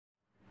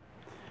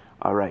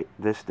Alright,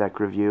 this deck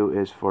review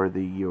is for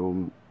the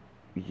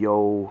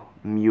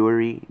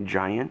Yomuri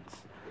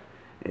Giants.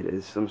 It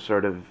is some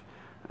sort of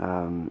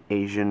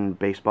Asian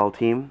baseball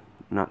team.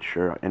 Not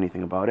sure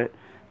anything about it.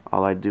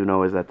 All I do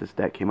know is that this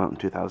deck came out in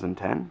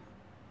 2010.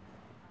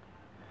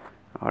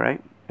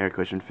 Alright, air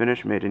cushion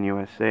finish, made in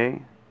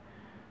USA.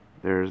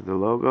 There's the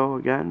logo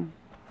again.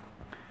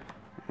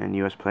 And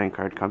US Playing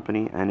Card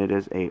Company, and it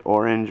is a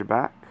orange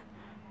back,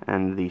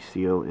 and the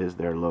seal is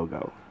their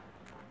logo.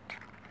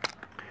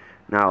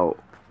 Now,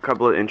 a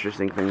couple of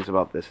interesting things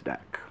about this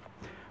deck.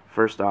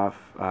 First off,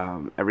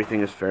 everything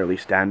is fairly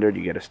standard.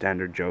 You get a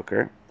standard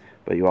Joker,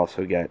 but you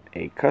also get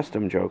a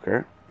custom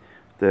Joker,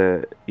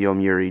 the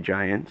Yomuri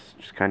Giants,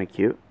 which is kind of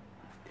cute.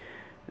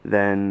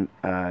 Then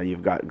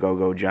you've got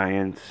Go-Go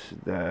Giants,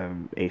 the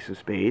Ace of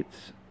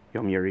Spades,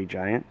 Yomuri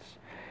Giants.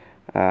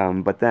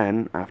 But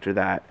then, after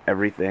that,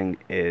 everything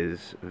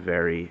is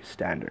very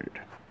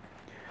standard.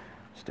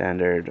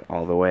 Standard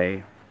all the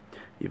way.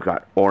 You've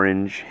got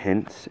orange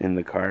hints in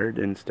the card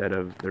instead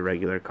of the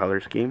regular color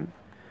scheme.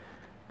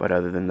 But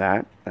other than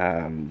that,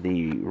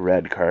 the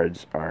red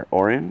cards are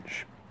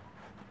orange.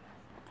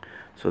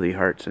 So the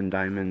hearts and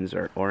diamonds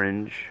are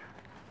orange.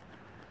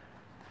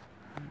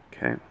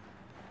 Okay.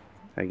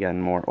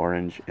 Again, more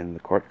orange in the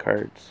court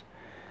cards.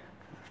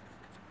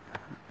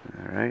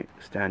 Alright,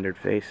 standard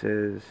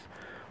faces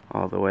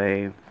all the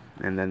way.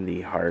 And then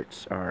the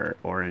hearts are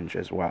orange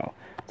as well.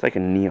 It's like a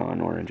neon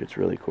orange. It's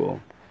really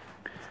cool.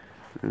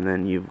 And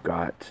then you've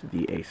got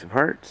the Ace of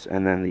Hearts,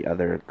 and then the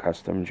other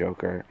custom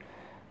Joker,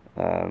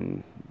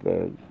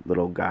 the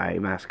little guy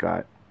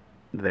mascot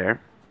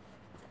there.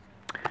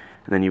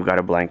 And then you've got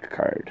a blank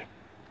card.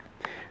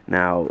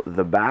 Now,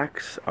 the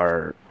backs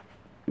are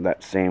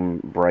that same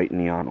bright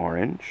neon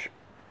orange.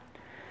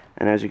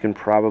 And as you can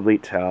probably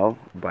tell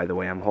by the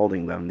way I'm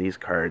holding them, these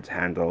cards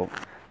handle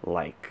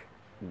like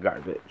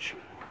garbage.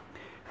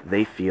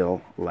 They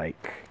feel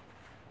like,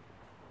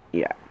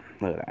 yeah,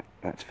 look at that.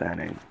 That's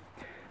fanning.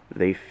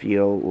 They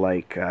feel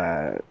like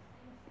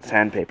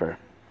sandpaper.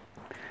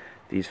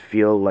 These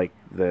feel like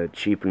the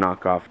cheap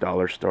knockoff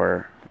dollar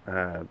store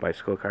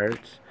bicycle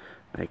cards.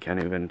 I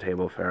can't even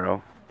table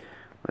Pharaoh.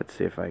 Let's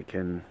see if I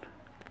can.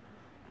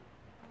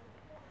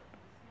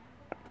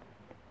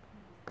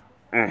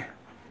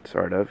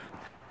 Sort of.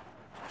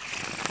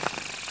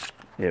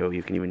 Ew,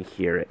 you can even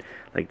hear it.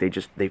 Like they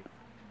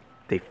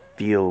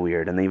feel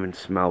weird, and they even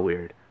smell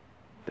weird.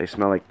 They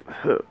smell like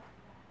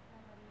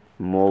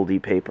moldy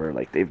paper,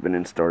 like they've been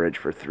in storage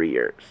for 3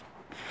 years,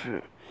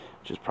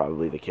 which is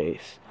probably the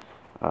case.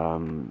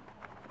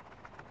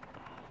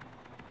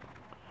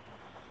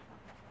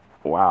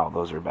 Wow,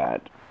 those are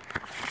bad.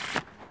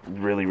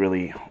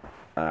 Really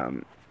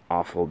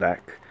awful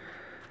deck.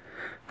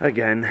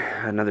 Again,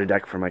 another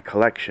deck for my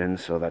collection,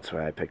 so that's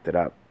why I picked it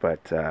up,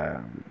 but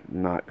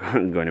not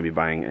going to be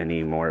buying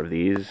any more of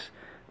these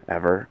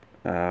ever.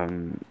 I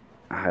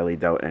highly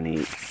doubt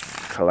any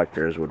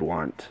collectors would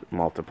want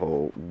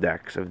multiple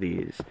decks of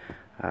these.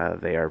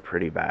 They are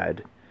pretty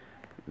bad.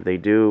 They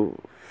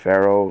do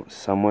Pharaoh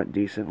somewhat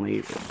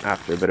decently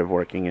after a bit of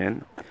working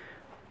in,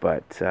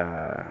 but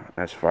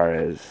as far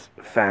as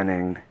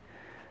fanning,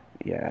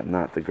 yeah,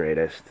 not the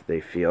greatest.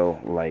 They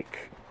feel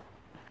like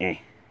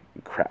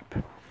crap.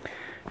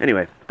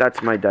 Anyway,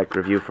 that's my deck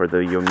review for the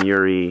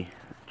Yomuri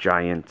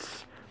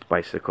Giants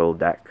bicycle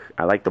deck.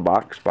 I like the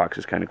box. Box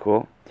is kind of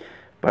cool,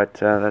 but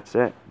that's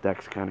it.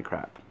 Deck's kind of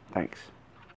crap. Thanks.